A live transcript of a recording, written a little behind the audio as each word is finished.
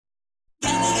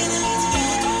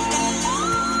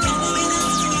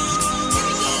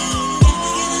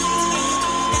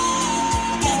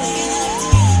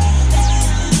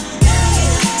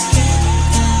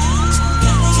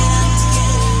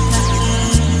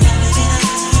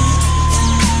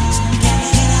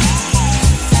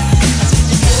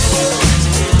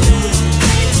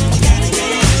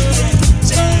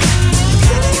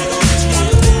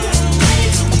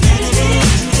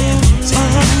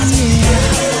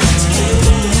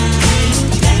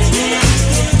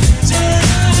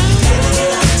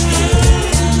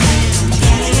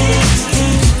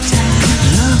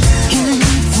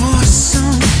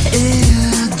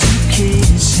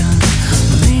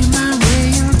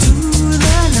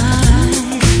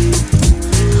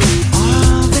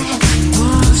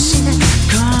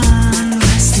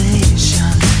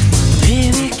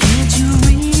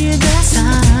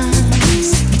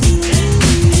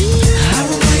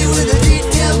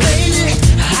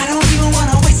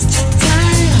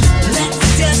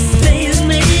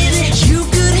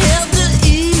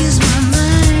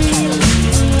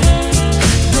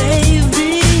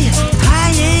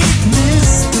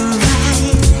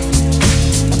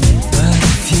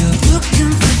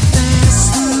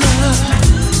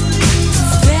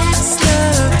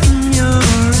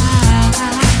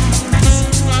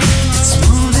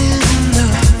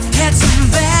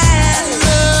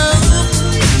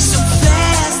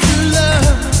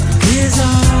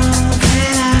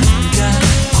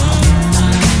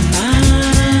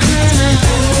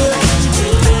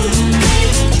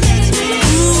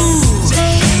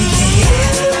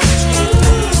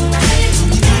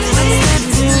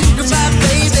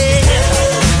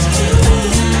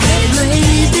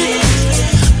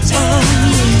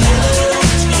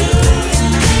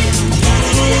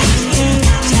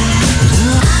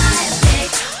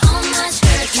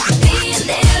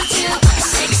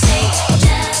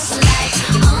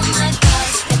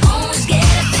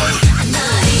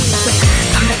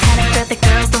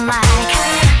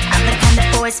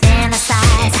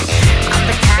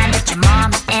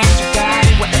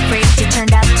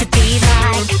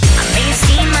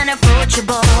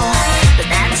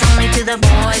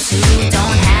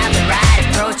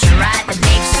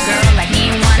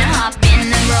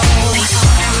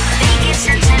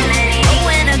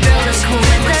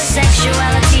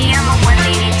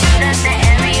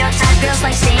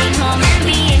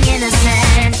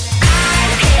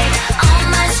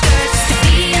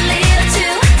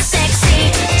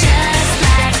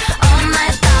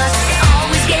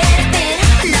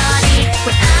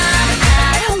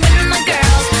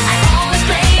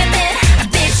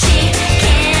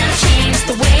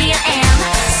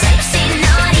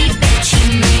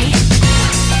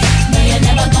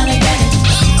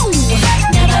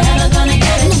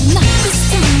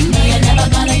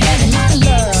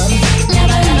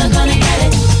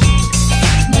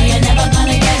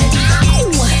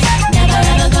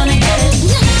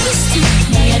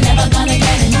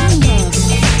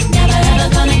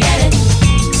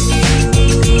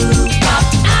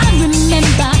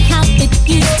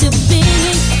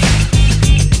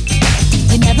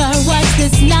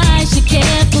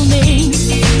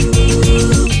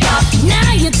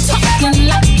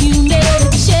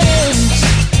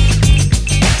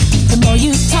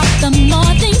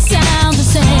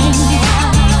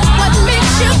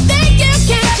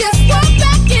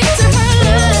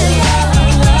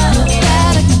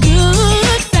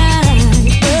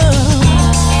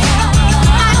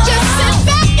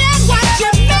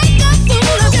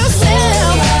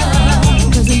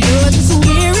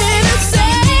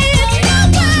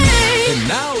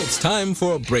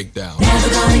for a breakdown. Never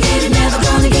gonna get it, never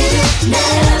gonna get it,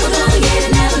 never gonna get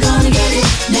it, never gonna get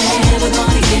it, never gonna get it, never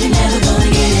gonna get it, never gonna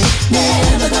get it,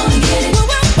 never gonna get it, never gonna get it.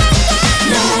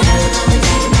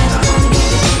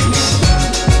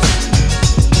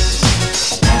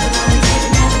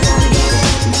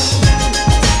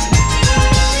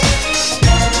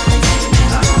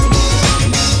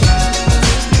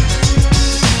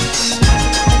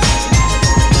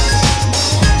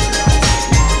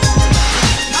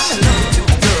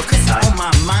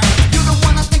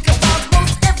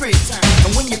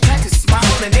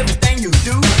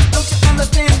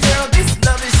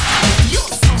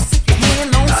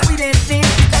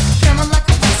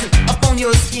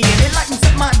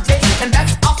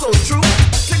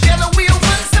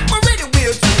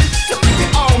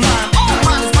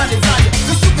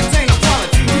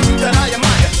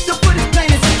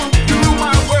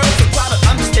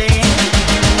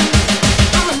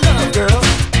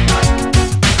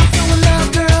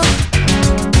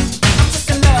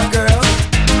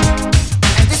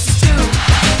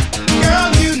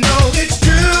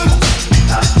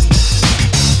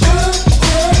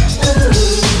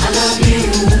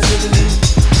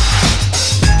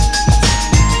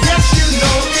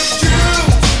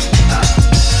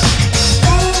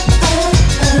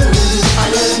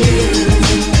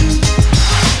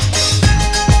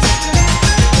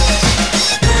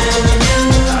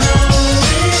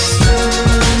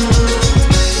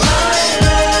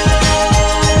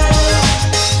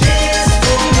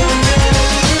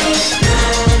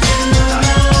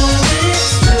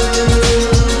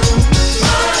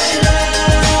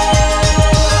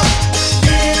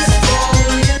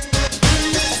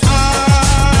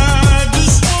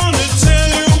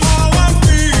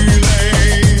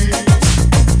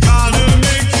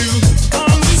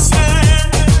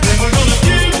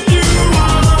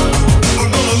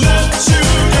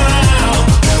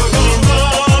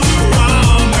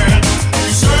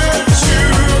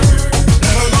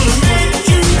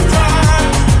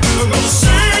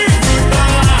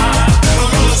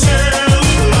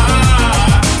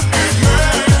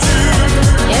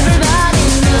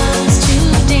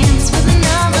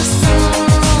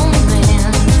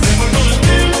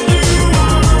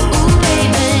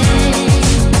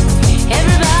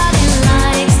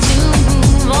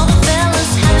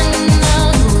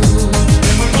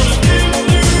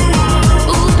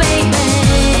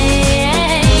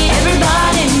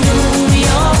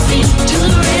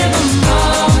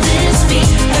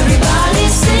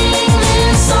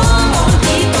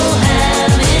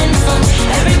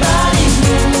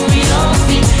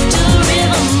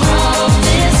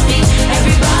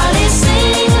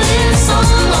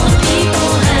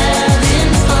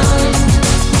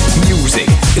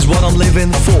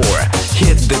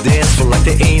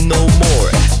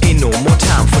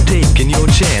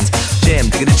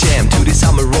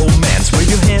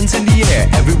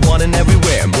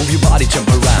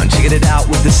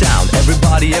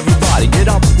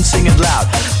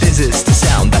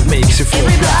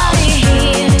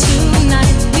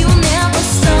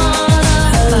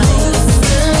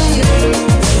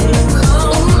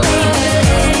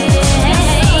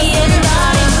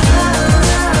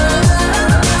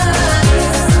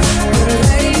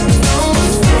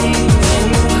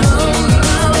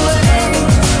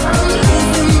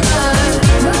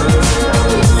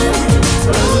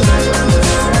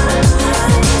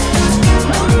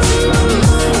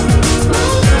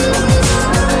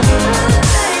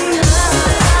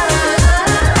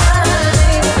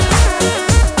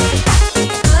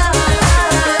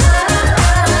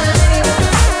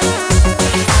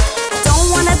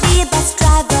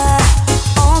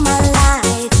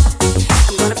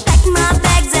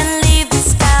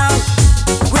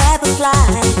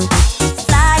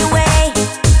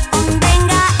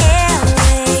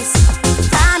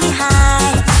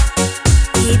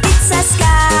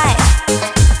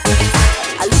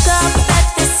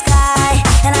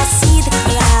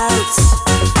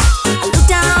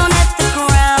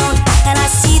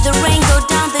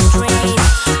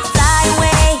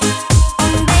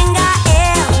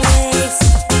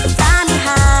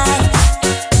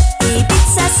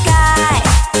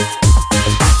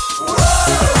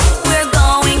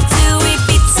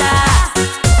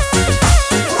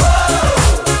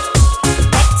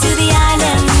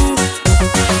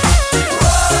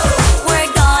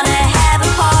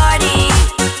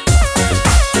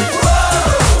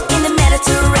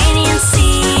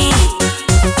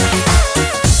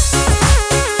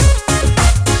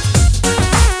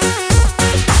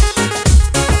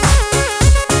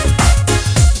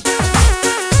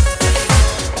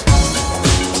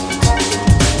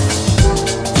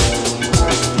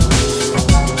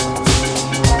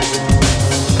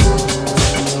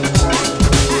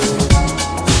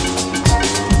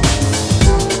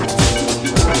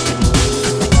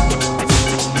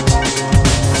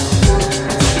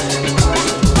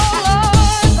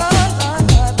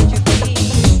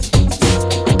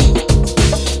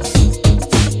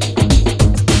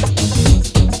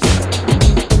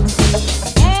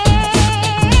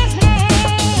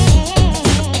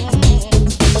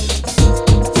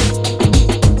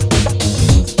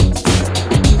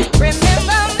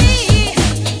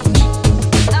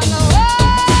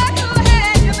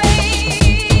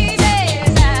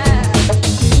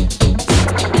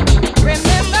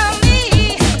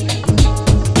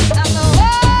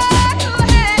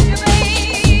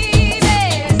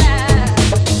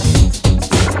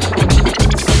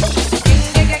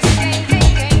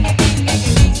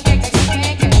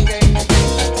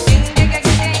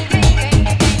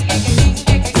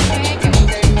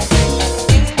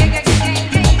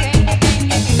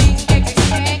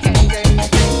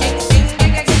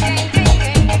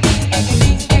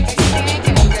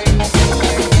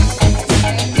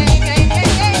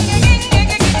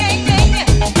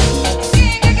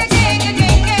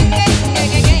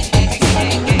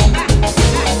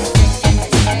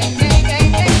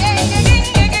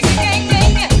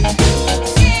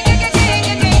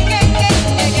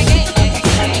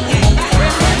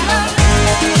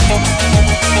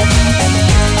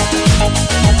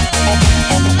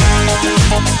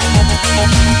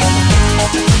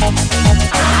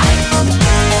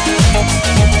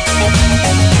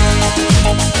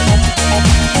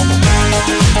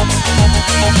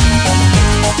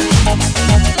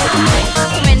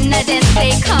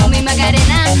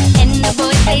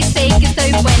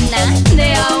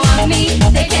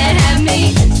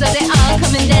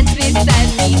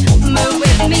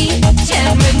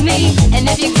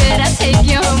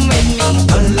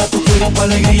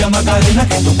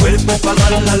 que tu cuerpo es para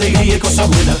dar la alegría y cosas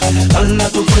buenas. Dale a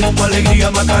tu cuerpo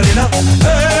alegría Macarena,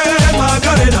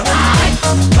 Macarena.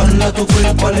 Dale a tu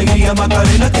cuerpo alegría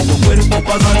Macarena, que tu cuerpo es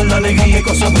para dar la alegría y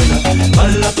cosas buenas.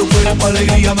 Dale a tu cuerpo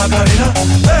alegría Macarena,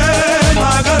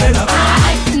 Macarena.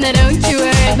 Now don't you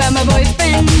worry about my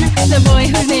boyfriend, the boy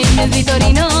whose name is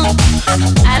Vitorino.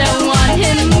 I don't want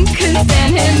him, couldn't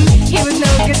stand him, he was no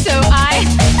good, so I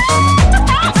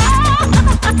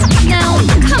Now,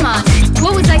 come on,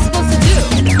 what was I supposed to do?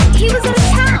 He was out of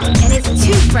town, and his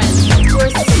two friends were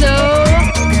so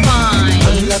fine.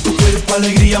 Dale a tu cuerpo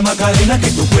alegría Macarena,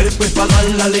 que tu cuerpo es para dar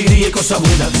la alegría y cosas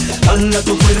buenas. Dale a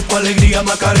tu cuerpo alegría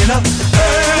Macarena,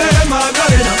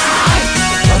 Macarena.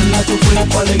 Dale a tu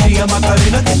cuerpo alegría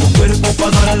Macarena, que tu cuerpo es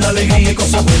para dar la alegría y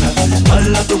cosas buenas.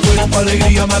 Dale a tu cuerpo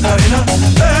alegría Macarena,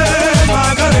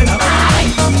 Macarena.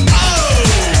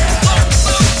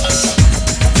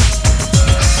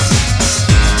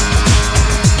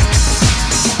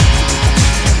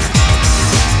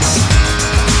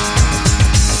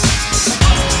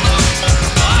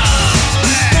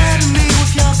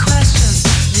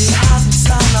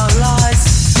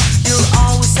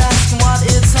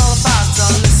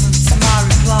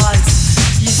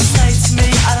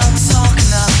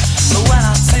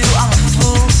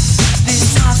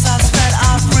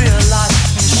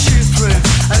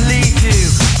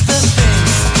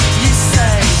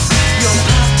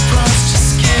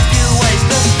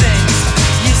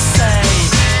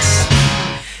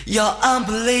 You're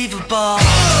unbelievable.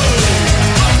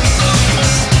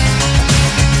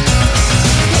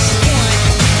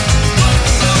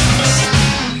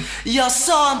 You're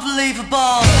so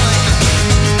unbelievable.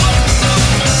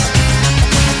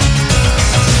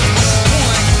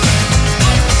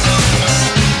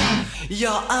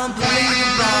 You're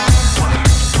unbelievable.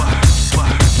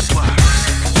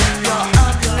 You're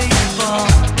unbelievable.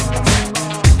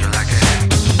 You're like it.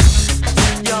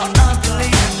 You're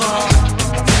unbelievable.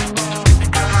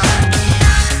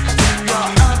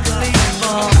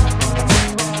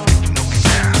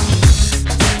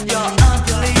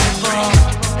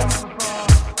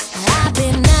 I've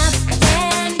been up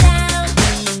and down,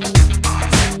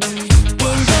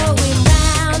 been going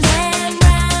round and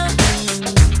round.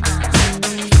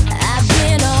 I've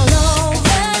been all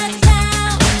over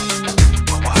town,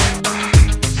 but I'll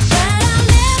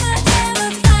never ever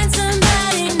find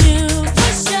somebody new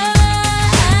for sure.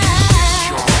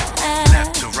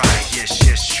 Left to right, yes,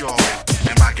 sure.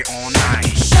 And rock it all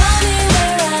night. Show me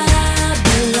where I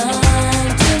belong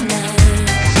tonight.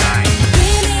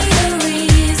 Give me a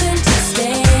reason to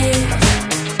stay.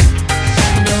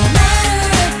 No matter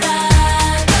if I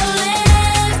go left or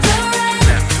right,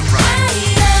 Left to right.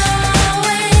 I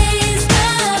always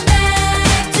come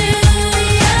back to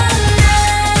your love.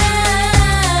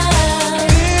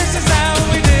 This is how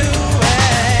we do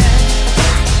it.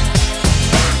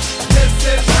 This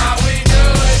is how we do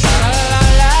it. La la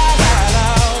la la la.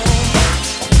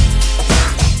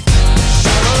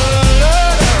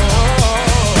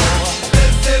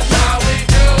 This is how we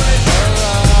do it.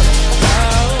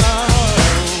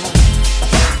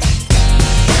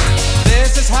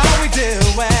 This is how we do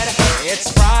it.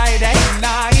 It's Friday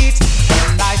night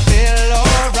and I feel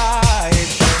alright.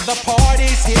 The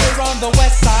party's here on the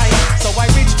west side, so I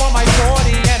reach for my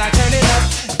 40 and I turn it up.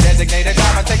 Designated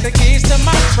driver, take the keys to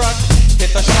my truck.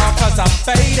 Hit the shop cause I'm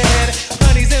faded.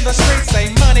 Honey's in the streets, say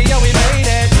money, yo, we made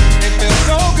it. It feels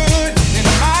so good in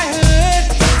my hood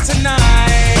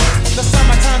tonight. The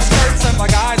summertime skirts and the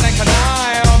guys ain't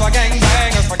canine. All the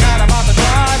gangbangers forgot about the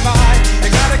drive-by. You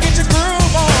gotta get your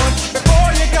groove on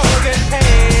before you go get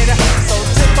paid. So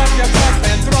tip up your cup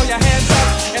and throw your hands up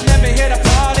and let me hear the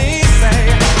party say,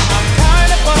 I'm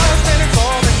kinda buzzed and it's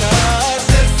all because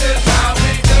this is how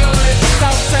we do it.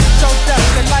 South Central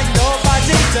does it like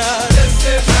nobody does. This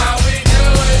is how we do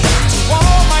it. To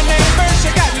all my neighbors,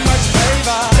 you got much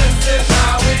flavor. This is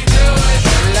how we do it.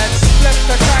 Let's flip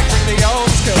the track, bring the old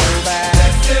school back.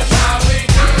 This is how we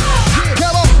do it.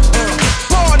 Come on,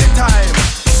 party time.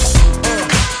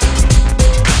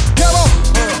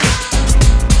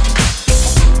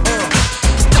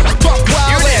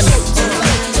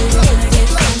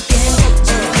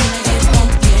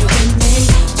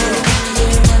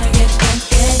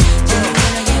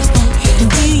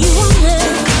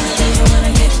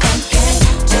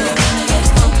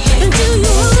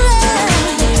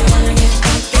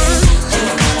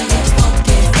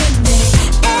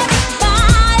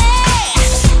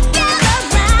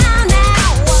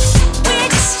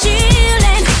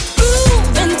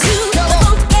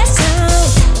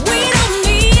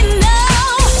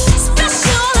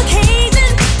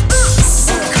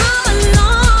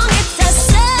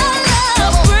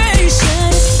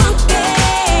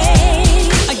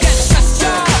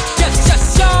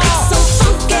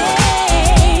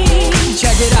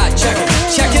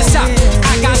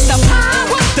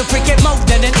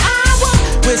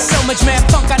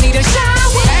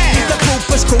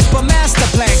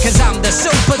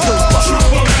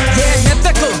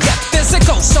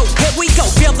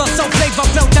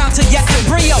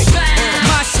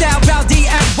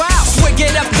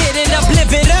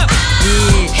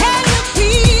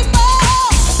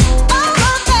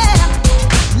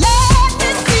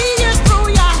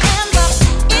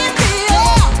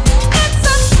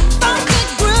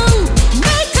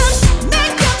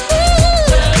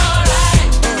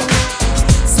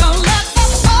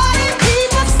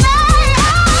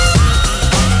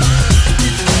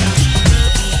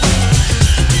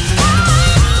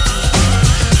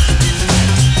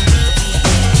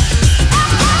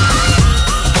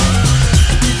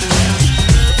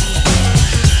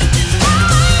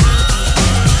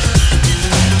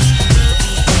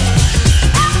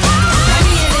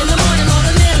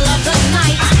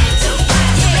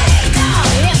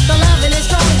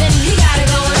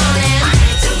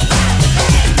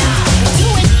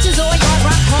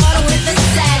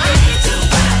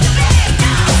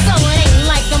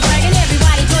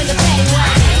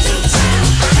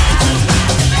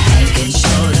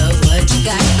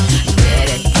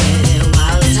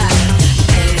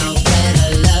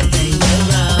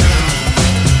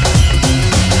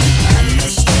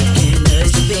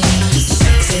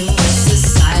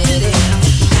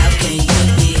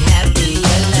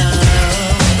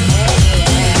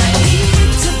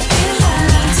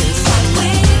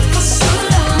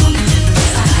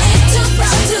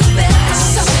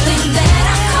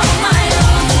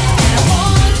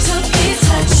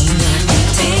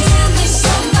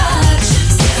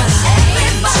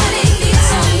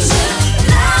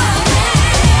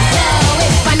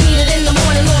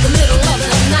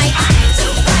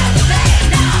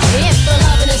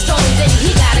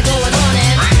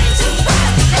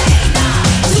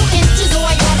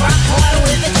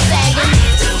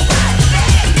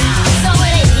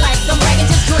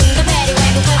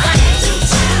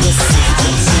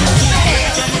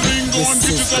 This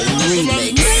is the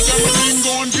remix.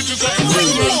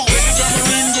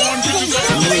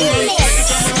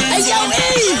 Hey, yo,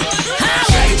 E!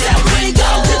 Shake that ring, go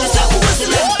get yourself a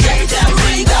whistle. Shake that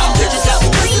ring, go get yourself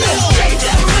a whistle. Shake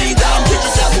that ring, go get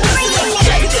yourself a whistle.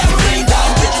 Shake that ring, go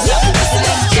get yourself a whistle.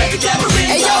 Shake that ring,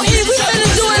 hey, yo, E, we finna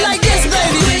do it like this,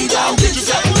 baby. Ring, go get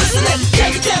yourself a whistle.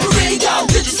 Shake that ring, go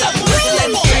get yourself a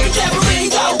whistle. Shake that ring,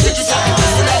 go get yourself a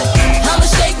whistle. I'ma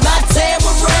shake my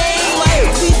tambourine.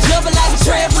 We jumping like a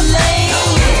trampoline.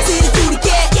 See the booty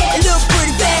cat, it look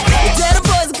pretty bad. Tell the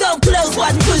boys to come close,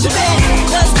 watch me push it back.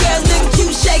 Us girls looking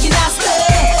cute, shaking our stuff.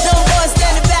 No boys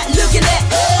standing back looking at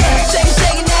us. Shake it,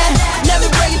 shake it now, never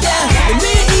break it down. The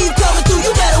minute Eve coming through,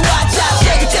 you better watch out.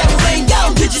 Shake it, tambourine,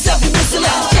 go get yourself a whistle.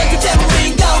 Shake it,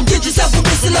 tambourine, go get yourself a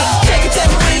whistle. Shake it,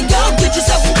 tambourine, go get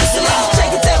yourself a whistle.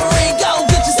 Shake it, tambourine, go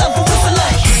get yourself a whistle.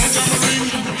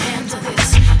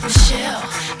 Michelle,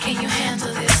 can you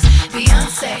handle this?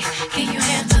 Beyonce, can you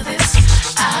handle this?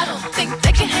 I don't think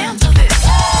they can handle this.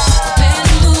 Better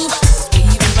move,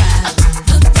 speed ride.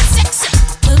 Look sexy,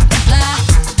 look fly.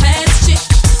 Bad chick,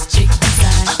 chick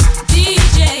design.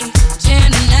 DJ,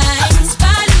 Gemini,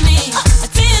 spotted me.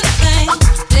 Attend the thing,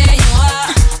 there you are.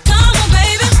 Come on,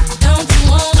 baby, don't you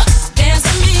wanna dance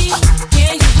with me?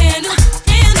 Can you handle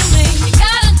me? You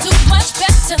gotta do much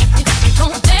better if you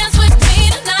gon' dance with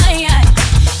me tonight.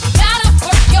 Gotta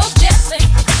work your jet lag.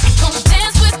 Gon'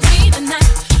 dance with me tonight.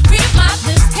 Read my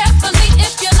lips carefully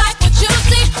if you like what you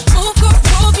see. Move,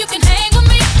 groove, you can hang with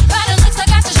me. By the looks I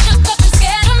got you shook up and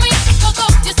scared of me. Go,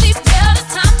 your seatbelt, it's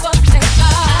time for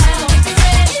takeoff. I don't think you're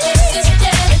ready for this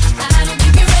jelly. I don't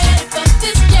think you're ready for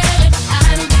this jelly.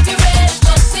 I don't think you're ready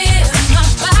for this. My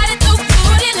body too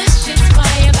good and this shit's for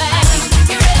your back. I don't think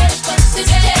you're ready for this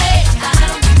jelly. I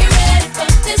don't think you're ready for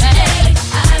this jelly.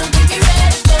 I don't think you're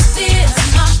ready for this.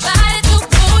 My body too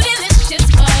good and this shit's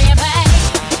for your back.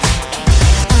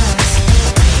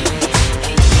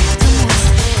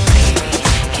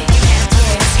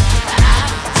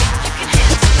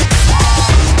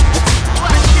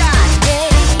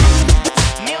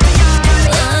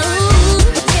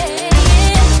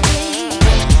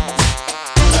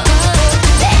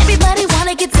 Everybody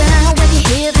wanna get down when you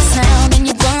hear the sound and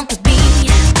you bump the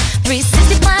beat.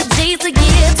 365 days a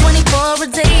year, 24 a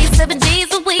day, 7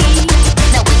 days a week.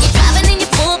 Now when you're driving in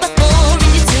your 4x4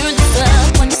 and you turn this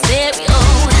up on your stereo,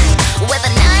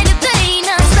 whether night or day,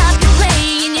 non-stop you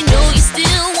play and you know you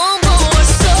still want more.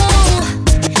 So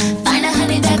find a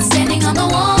honey that's standing on the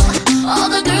wall. All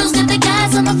the girls get the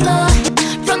guys on the floor.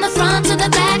 From the front to the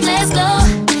back, let's go.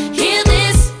 Hear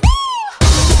this.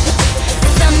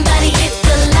 Somebody hit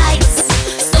the lights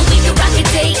so we can rock it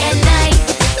day and night.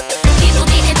 People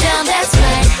getting down, that's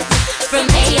right. From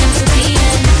AM to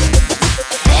PM.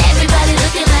 Everybody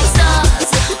looking like stars.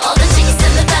 All the chicks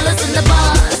and the fellas in the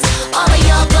bars. All of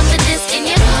y'all bumping this in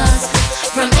your cars.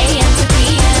 From AM to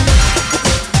PM.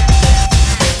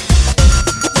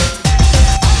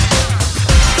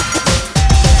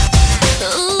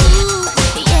 Ooh,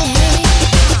 yeah.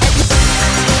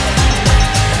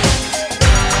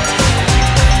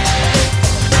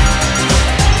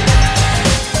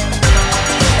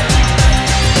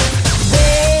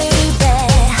 Baby,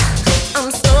 I'm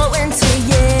so into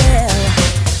you.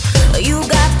 You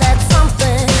got that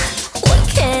something. What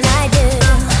can I do?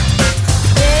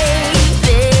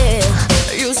 Baby,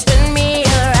 you spin me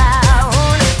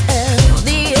around.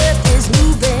 The earth is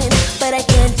moving, but I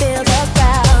can't feel the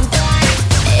ground.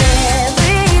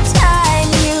 Every time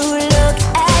you look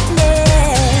at me,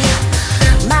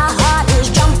 my heart is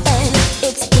jumping.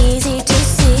 It's easy to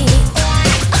see.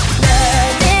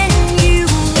 Loving you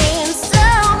means so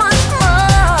much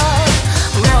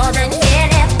more than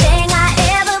anything I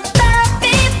ever felt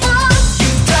before. You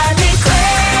drive me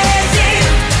crazy,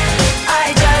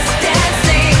 I just can't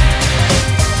see.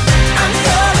 I'm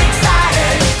so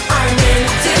excited, I'm in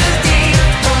too deep.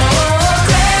 Oh,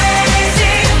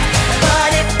 crazy, but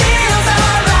it feels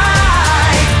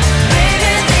alright.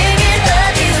 Baby, thinking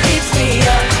of you keeps me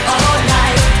up all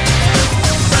night.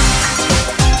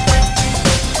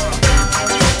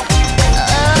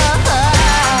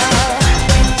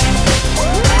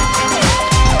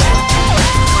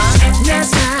 Your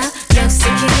smile looks to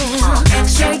kill.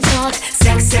 Straight talk,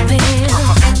 sex appeal.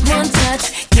 One touch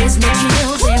gives me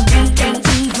chills, and we ain't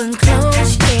even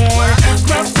close yet.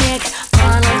 Rough neck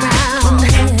all around,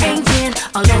 ain't been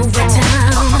all over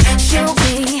town. Show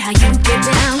me how you get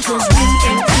down, 'cause we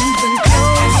ain't even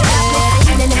close yet.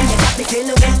 Feeling and you got me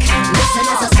feeling weak. Listen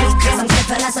as I speak, 'cause I'm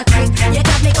careful as a creep. You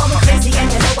got me going crazy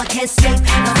and you know I can't sleep.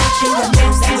 I'm watching your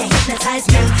moves and you hypnotize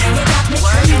me. You got me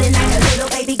trembling like a little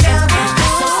baby girl.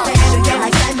 You're so special, you're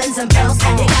like diamonds and pearls.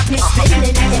 You got me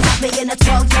spinning and you got me in a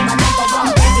twirl, you're my number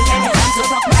one baby, and you come to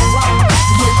rock my world.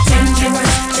 You're dangerous,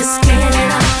 just get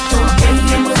it up. The way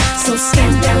you move, so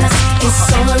scandalous. It's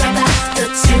all about the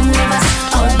two of us.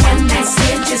 A one night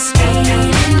stand just ain't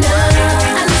enough.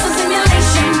 I need some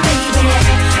stimulation, baby.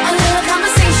 A little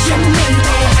conversation, maybe.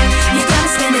 You gotta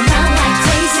spin it round like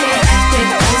crazy. There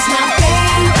goes my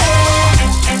baby.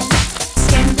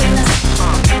 Scandalous,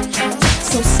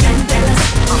 so scandalous.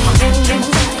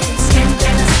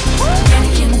 Scandalous,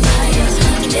 American Fire,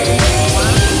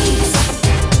 days.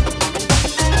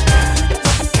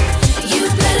 You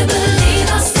better believe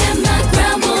I'll stand my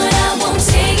ground, boy. I won't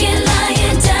take it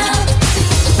lying down.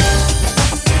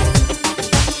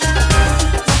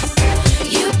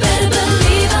 You better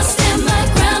believe I'll stand my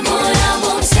ground, boy. I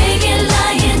won't take it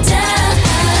lying down.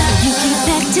 You keep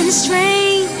acting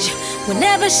strange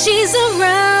whenever she's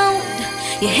around.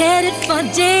 You're headed for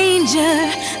danger,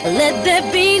 let there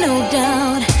be no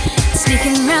doubt.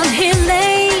 Sneaking around here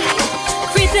late,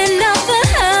 creeping out the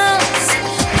house.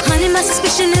 Honey, my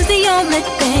suspicion is the only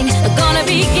thing gonna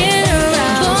be get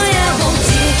around. Boy, I won't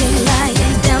take it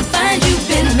lying down. Find you've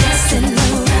been messing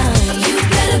around. You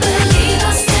better believe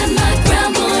I'll stand my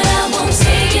ground, boy. I won't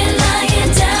take it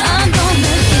lying down. I'm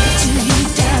gonna give it to you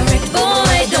direct,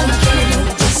 boy. Don't give me no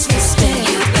disrespect.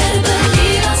 You better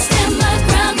believe I'll stand my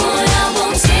ground, boy. I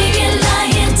won't take it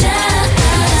lying down.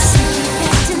 She keep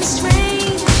acting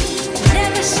strange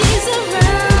whenever she's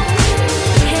around.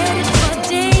 Headed for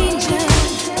danger,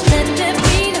 let there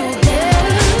be no doubt.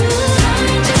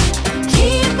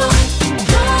 Keep on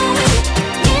going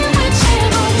in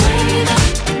whichever way the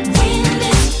wind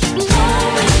is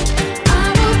blowing. I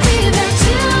will be there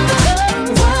till the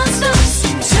world stops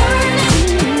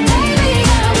turning. Baby,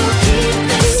 I will keep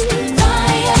this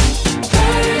fire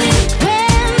burning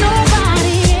when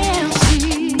nobody else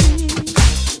sees.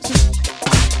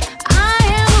 I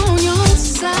am on your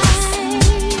side,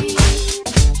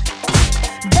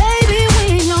 baby.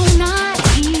 When you're not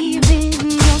even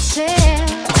yourself,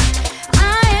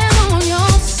 I am on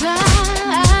your side.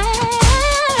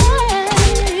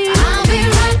 I'll be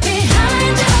right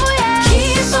behind you.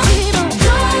 Keep on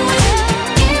going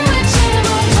in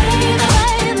whichever way the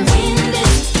wind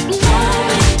is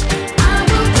blowing. I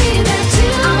will be there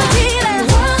till the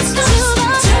world stops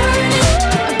turning.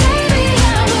 Baby,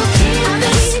 I will keep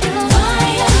this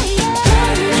fire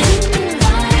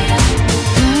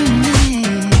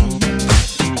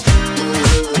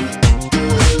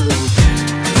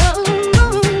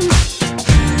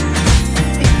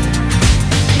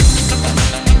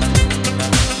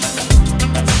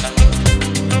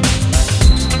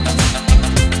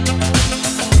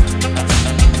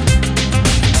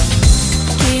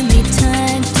Give me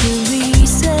time to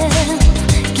reason.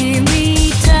 Give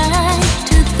me time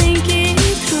to think it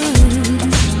through.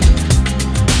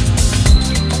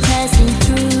 Passing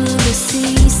through the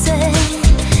season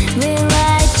where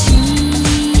I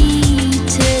cheated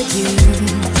you.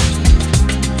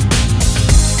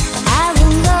 I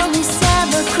will always have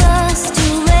a cross to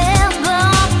wear,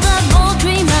 but the boat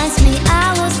reminds me I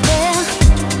was there.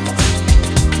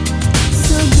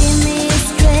 So give me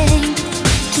strength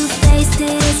to face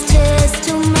this test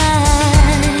to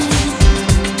mine.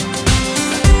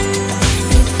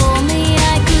 If only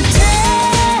I could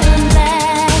turn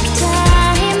back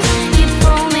time. If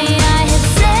only I had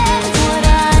said what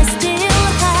I still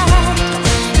had.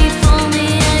 If only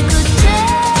I could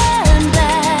turn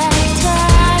back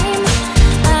time,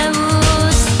 I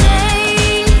would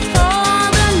stay for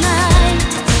the night,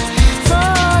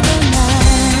 for the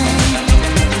night.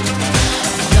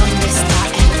 ¿Dónde está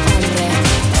el hombre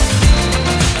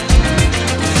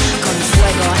con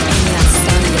fuego en la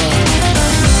sangre?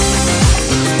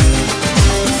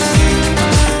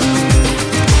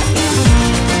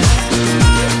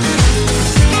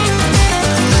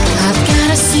 I've got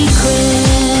a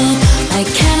secret, I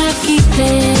cannot keep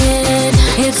it.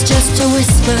 It's just a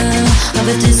whisper of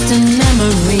a distant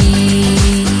memory.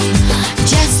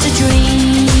 Just a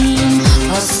dream,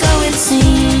 or so it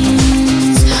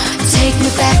seems. Take me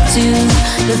back to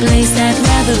the place I'd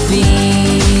rather be.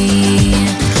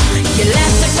 You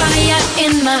left the fire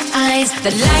in my eyes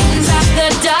that lightens up the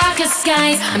darkest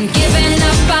skies. I'm giving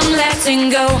up, I'm letting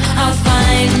go. I'll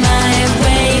find my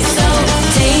way. So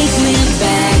take me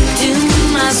back to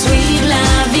my sweet la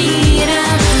vida.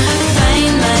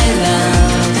 Find my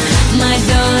love, my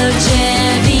dolce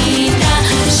vita.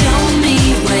 Show me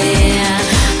where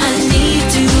I need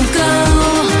to go.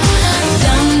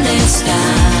 ¿Dónde está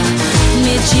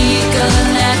mi chico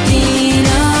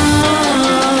latino?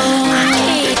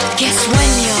 Qué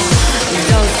sueño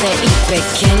dulce y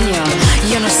pequeño.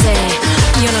 Yo no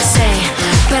sé,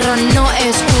 pero no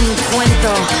es un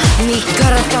cuento. mi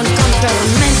corazón con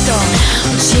tormento.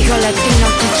 Un chico latino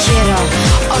que quiero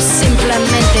o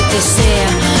simplemente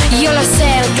deseo. Yo lo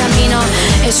sé, el camino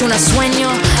es un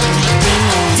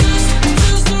sueño.